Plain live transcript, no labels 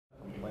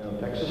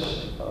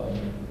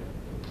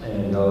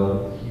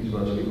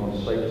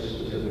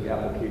site-specific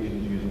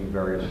applications using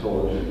various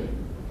fillers.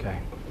 Okay.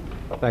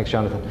 Thanks,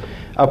 Jonathan.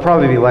 I'll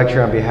probably be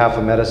lecturing on behalf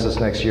of Medicis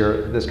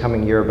this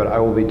coming year, but I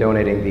will be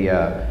donating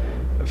the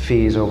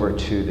fees over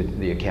to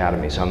the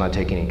Academy, so I'm not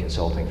taking any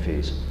consulting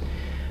fees.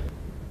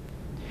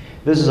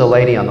 This is a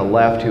lady on the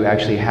left who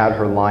actually had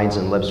her lines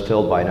and lips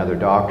filled by another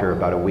doctor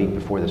about a week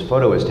before this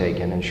photo was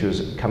taken, and she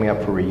was coming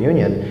up for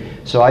reunion.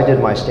 So I did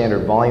my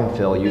standard volume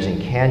fill using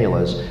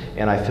cannulas,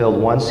 and I filled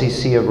 1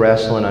 cc of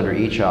Restylane under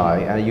each eye,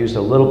 and I used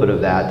a little bit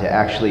of that to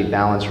actually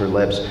balance her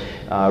lips.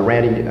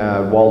 Randy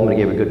Waldman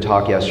gave a good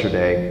talk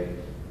yesterday,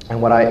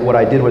 and what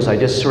I did was I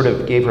just sort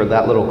of gave her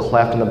that little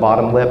cleft in the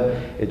bottom lip.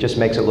 It just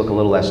makes it look a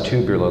little less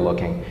tubular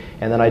looking.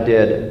 And then I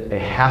did a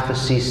 ½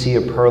 cc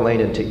of Perlane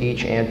into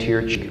each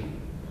anterior cheek.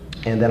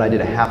 And then I did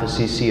a ½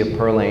 cc of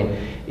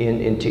Perlane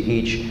into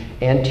each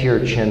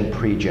anterior chin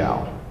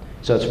pre-jowl.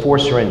 So it's 4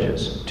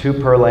 syringes, 2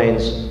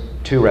 Perlanes,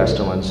 2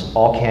 Restylanes,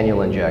 all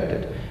cannula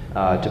injected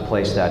to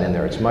place that in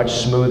there. It's much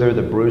smoother,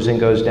 the bruising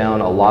goes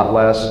down a lot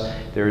less.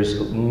 There's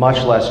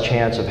much less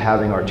chance of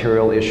having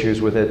arterial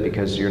issues with it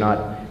because you're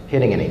not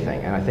hitting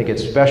anything. And I think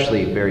it's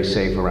especially very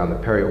safe around the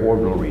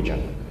periorbital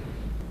region.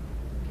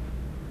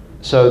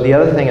 So the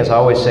other thing is I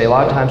always say, a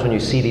lot of times when you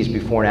see these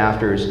before and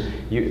afters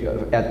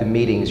at the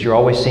meetings, you're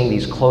always seeing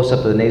these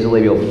close-up of the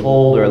nasolabial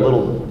fold or a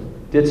little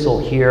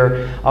ditzel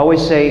here. I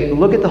always say,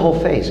 look at the whole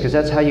face, because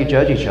that's how you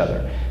judge each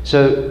other.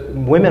 So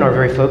women are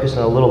very focused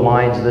on the little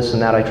lines, this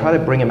and that. I try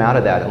to bring them out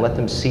of that and let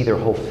them see their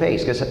whole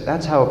face, because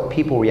that's how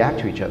people react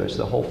to each other, is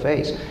the whole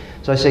face.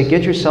 So I say,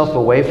 get yourself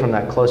away from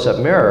that close-up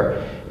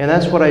mirror, and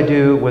that's what I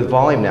do with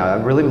volume now.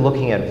 I'm really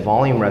looking at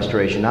volume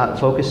restoration, not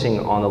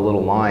focusing on the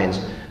little lines,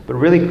 but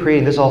really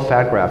creating, this is all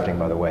fat grafting,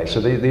 by the way. So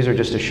these are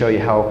just to show you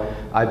how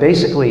I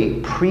basically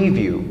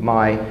preview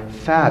my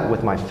fat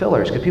with my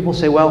fillers. Because people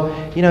say, well,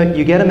 you know,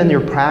 you get them in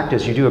your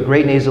practice, you do a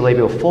great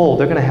nasolabial fold,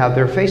 they're going to have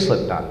their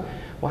facelift done.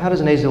 Well, how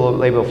does a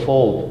nasolabial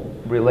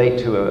fold relate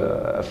to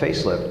a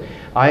facelift?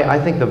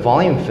 I think the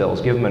volume fills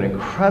give them an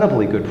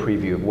incredibly good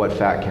preview of what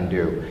fat can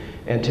do.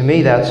 And to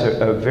me, that's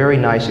a very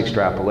nice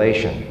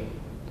extrapolation.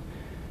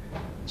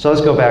 So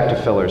let's go back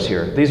to fillers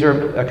here. These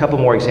are a couple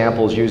more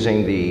examples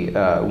using the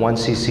 1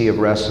 cc of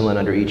Restylane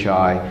under each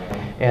eye.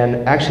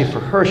 And actually for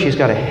her, she's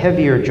got a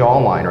heavier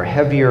jawline or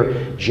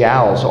heavier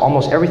jowl, so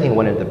almost everything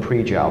went into the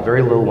pre-jowl,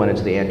 very little went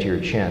into the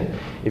anterior chin.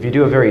 If you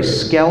do a very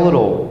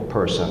skeletal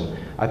person,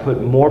 I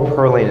put more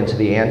Perlane into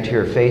the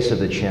anterior face of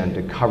the chin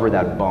to cover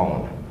that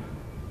bone.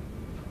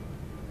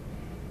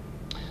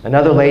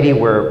 Another lady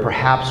where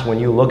perhaps when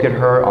you look at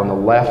her on the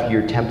left,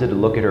 you're tempted to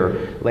look at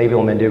her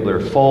labial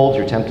mandibular folds,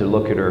 you're tempted to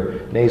look at her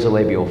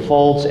nasolabial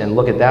folds and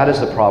look at that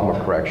as the problem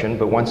of correction,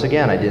 but once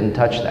again, I didn't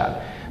touch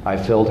that. I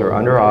filled her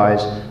under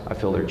eyes, I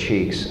filled her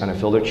cheeks, and I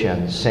filled her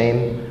chin.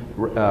 Same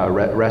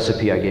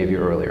recipe I gave you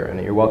earlier,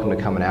 and you're welcome to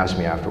come and ask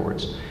me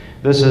afterwards.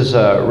 This is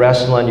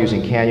Restylane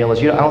using cannulas.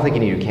 I don't think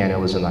you need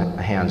cannulas in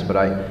the hands, but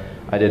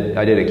I did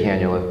a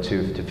cannula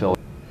to fill.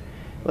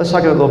 Let's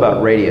talk a little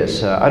about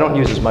RADIESSE. I don't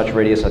use as much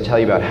RADIESSE. I'll tell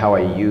you about how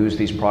I use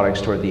these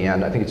products toward the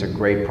end. I think it's a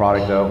great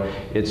product though.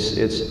 It's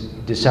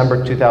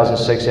December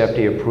 2006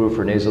 FDA approved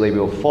for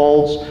nasolabial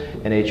folds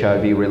and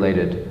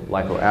HIV-related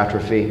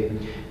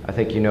lipoatrophy. I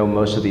think you know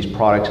most of these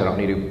products. I don't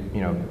need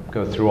to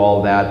go through all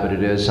of that, but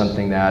it is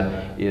something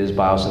that is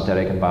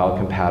biosynthetic and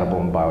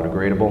biocompatible and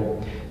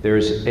biodegradable.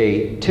 There's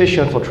a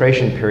tissue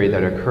infiltration period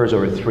that occurs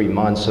over 3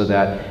 months so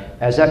that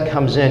as that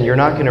comes in, you're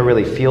not going to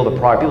really feel the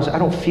product. People say, I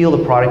don't feel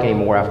the product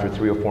anymore after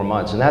 3 or 4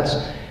 months. And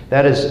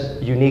that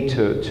is unique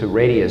to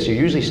RADIESSE. You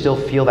usually still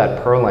feel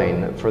that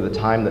Perlane for the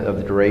time of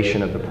the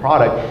duration of the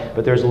product,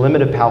 but there's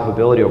limited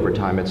palpability over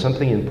time. It's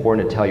something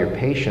important to tell your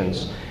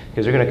patients,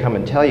 because they're going to come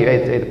and tell you,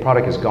 hey, the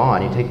product is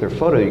gone. You take their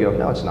photo, you go,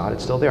 no, it's not.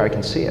 It's still there. I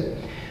can see it.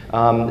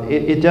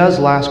 It does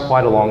last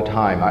quite a long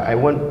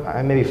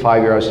time. Maybe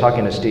 5 years. I was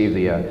talking to Steve,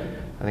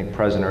 I think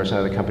president or some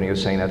other company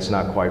was saying that's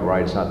not quite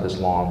right, it's not this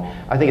long.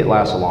 I think it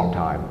lasts a long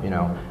time,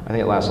 I think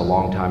it lasts a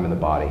long time in the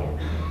body.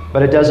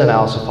 But it doesn't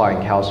emulsify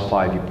and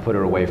calcify if you put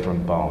it away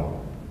from bone.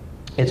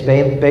 It's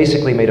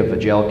basically made of a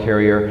gel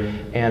carrier,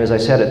 and as I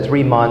said, at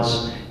 3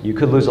 months, you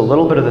could lose a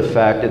little bit of the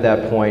effect at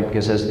that point,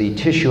 because as the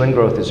tissue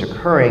ingrowth is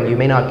occurring, you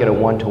may not get a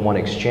one-to-one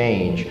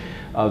exchange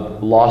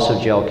of loss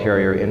of gel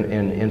carrier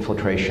and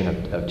infiltration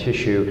of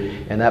tissue,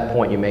 and at that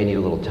point you may need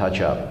a little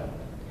touch-up.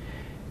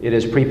 It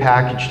is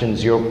prepackaged in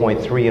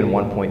 0.3 and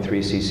 1.3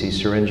 cc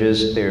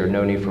syringes. There are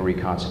no need for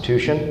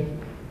reconstitution.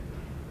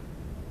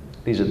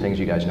 These are things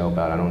you guys know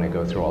about. I don't need to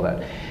go through all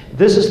that.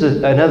 This is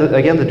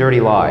again, the dirty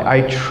lie.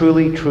 I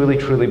truly, truly,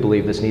 truly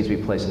believe this needs to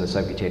be placed in the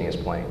subcutaneous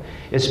plane.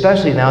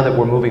 Especially now that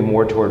we're moving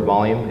more toward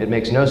volume, it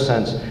makes no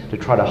sense to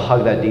try to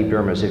hug that deep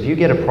dermis. If you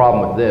get a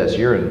problem with this,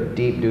 you're in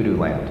deep doo-doo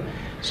land.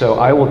 So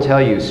I will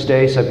tell you,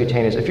 stay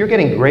subcutaneous. If you're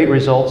getting great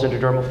results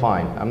intradermal,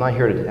 fine. I'm not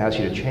here to ask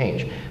you to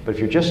change. But if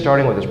you're just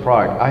starting with this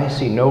product, I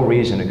see no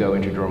reason to go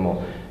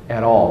intradermal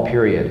at all,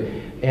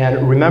 period.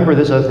 And remember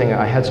this other thing,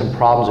 I had some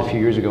problems a few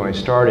years ago when I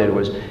started,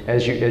 was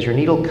as your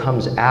needle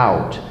comes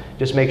out,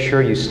 just make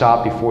sure you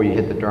stop before you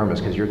hit the dermis,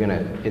 because you're going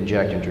to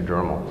inject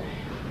intradermal.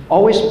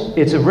 always,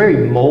 it's a very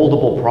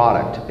moldable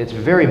product. It's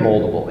very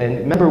moldable. And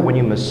remember, when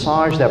you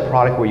massage that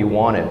product where you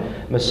want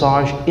it,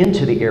 massage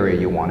into the area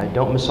you want it.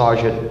 Don't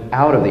massage it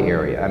out of the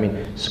area. I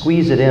mean,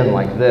 squeeze it in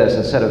like this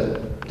instead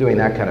of doing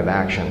that kind of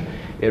action.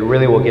 It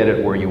really will get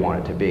it where you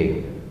want it to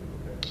be.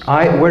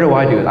 Where do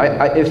I do it?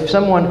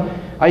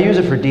 I use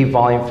it for deep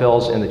volume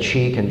fills in the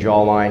cheek and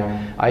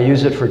jawline. I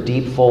use it for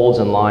deep folds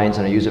and lines,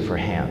 and I use it for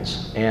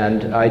hands.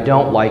 And I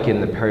don't like it in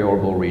the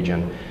periorbital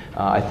region.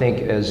 I think,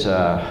 as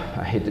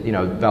I hate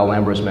to, Val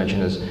Lambert's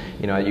mentioned, is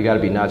you got to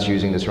be nuts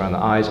using this around the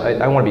eyes.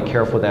 I want to be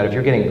careful with that. If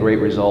you're getting great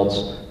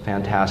results,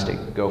 fantastic,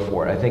 go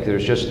for it. I think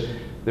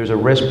there's a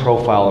risk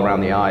profile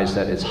around the eyes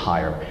that is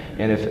higher.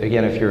 And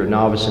if you're a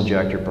novice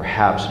injector,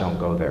 perhaps don't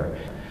go there.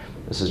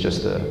 This is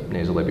just the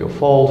nasolabial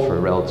fold for a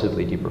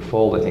relatively deeper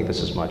fold. I think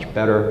this is much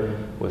better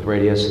with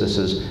RADIESSE. This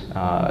is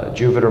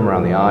JUVEDERM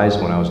around the eyes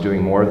when I was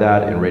doing more of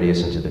that, and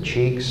RADIESSE into the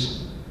cheeks.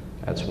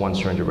 That's 1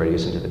 syringe of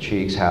RADIESSE into the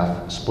cheeks,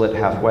 split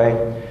halfway.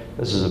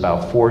 This is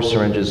about 4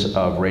 syringes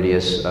of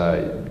RADIESSE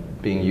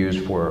being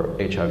used for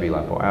HIV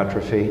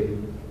lipoatrophy.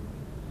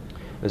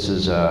 This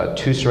is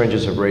 2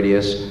 syringes of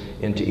RADIESSE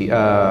into,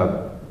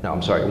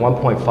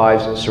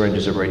 1.5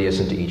 syringes of RADIESSE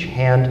into each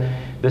hand.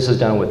 This is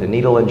done with a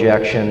needle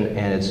injection,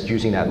 and it's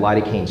using that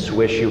lidocaine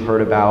swish you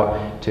heard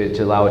about to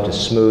allow it to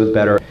smooth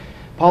better.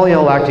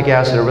 Polyl-lactic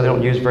acid I really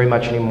don't use very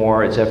much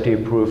anymore. It's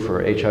FDA approved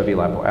for HIV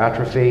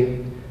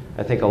lipoatrophy.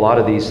 I think a lot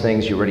of these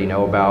things you already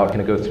know about. I'm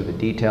going to go through the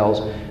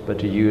details, but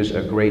to use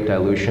a great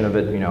dilution of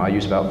it, I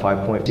use about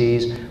 5.0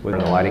 Cs with a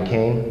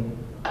lidocaine.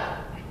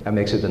 That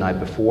makes it the night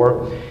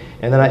before.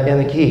 And then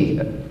the key,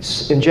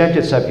 inject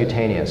it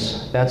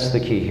subcutaneous. That's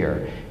the key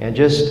here. And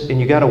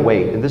you got to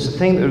wait. And this is the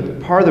thing,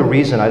 part of the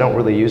reason I don't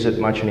really use it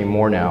much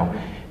anymore now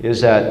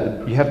is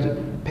that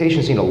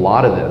patients need a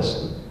lot of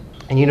this.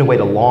 And you need to wait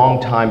a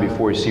long time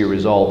before you see a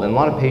result. And a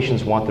lot of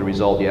patients want the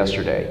result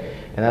yesterday.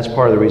 And that's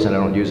part of the reason I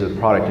don't use the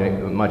product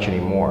much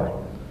anymore.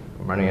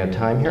 I'm running out of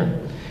time here.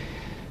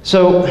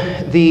 So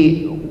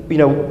the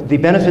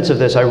benefits of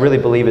this, I really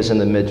believe, is in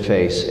the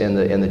mid-face, in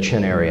the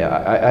chin area.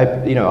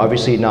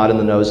 Obviously not in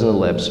the nose and the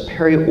lips.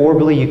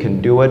 Periorbitally, you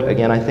can do it.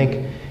 Again, I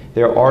think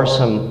there are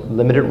some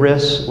limited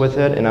risks with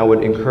it, and I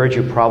would encourage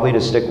you probably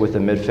to stick with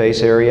the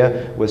mid-face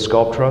area with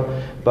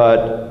SCULPTRA.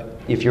 But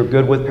if you're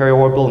good with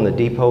periorbital in the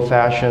depot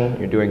fashion,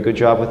 you're doing a good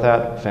job with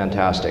that,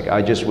 fantastic.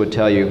 I just would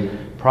tell you,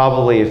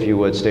 probably if you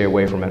would, stay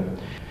away from it.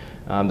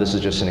 This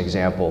is just an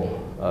example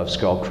of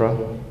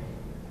SCULPTRA.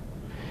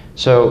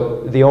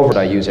 So the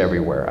overlay I use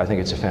everywhere. I think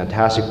it's a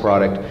fantastic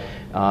product.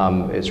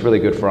 It's really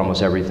good for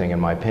almost everything in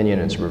my opinion.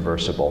 It's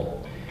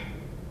reversible.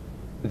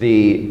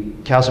 The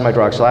calcium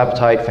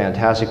hydroxyapatite,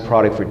 fantastic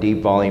product for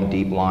deep volume,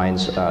 deep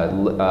lines,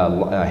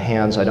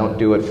 hands. I don't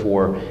do it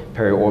for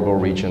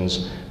periorbital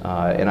regions.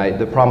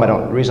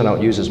 The reason I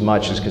don't use as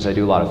much is because I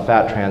do a lot of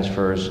fat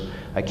transfers.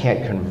 I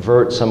can't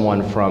convert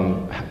someone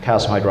from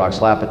calcium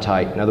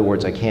hydroxyapatite. In other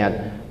words, I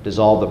can't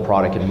dissolve the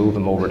product and move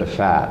them over to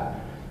fat.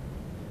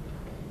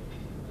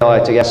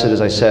 Lactic acid,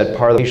 as I said,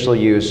 part of the facial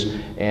use,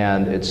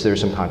 and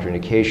there's some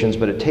contraindications,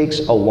 but it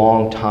takes a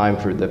long time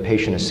for the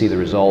patient to see the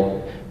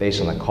result based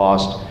on the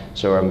cost.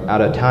 So I'm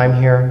out of time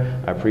here.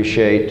 I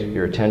appreciate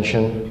your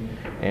attention,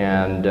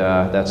 and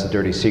that's the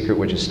dirty secret,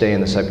 which is stay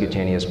in the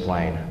subcutaneous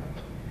plane.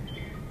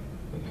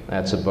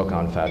 That's a book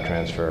on fat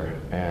transfer,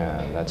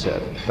 and that's it.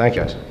 Thank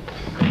you guys.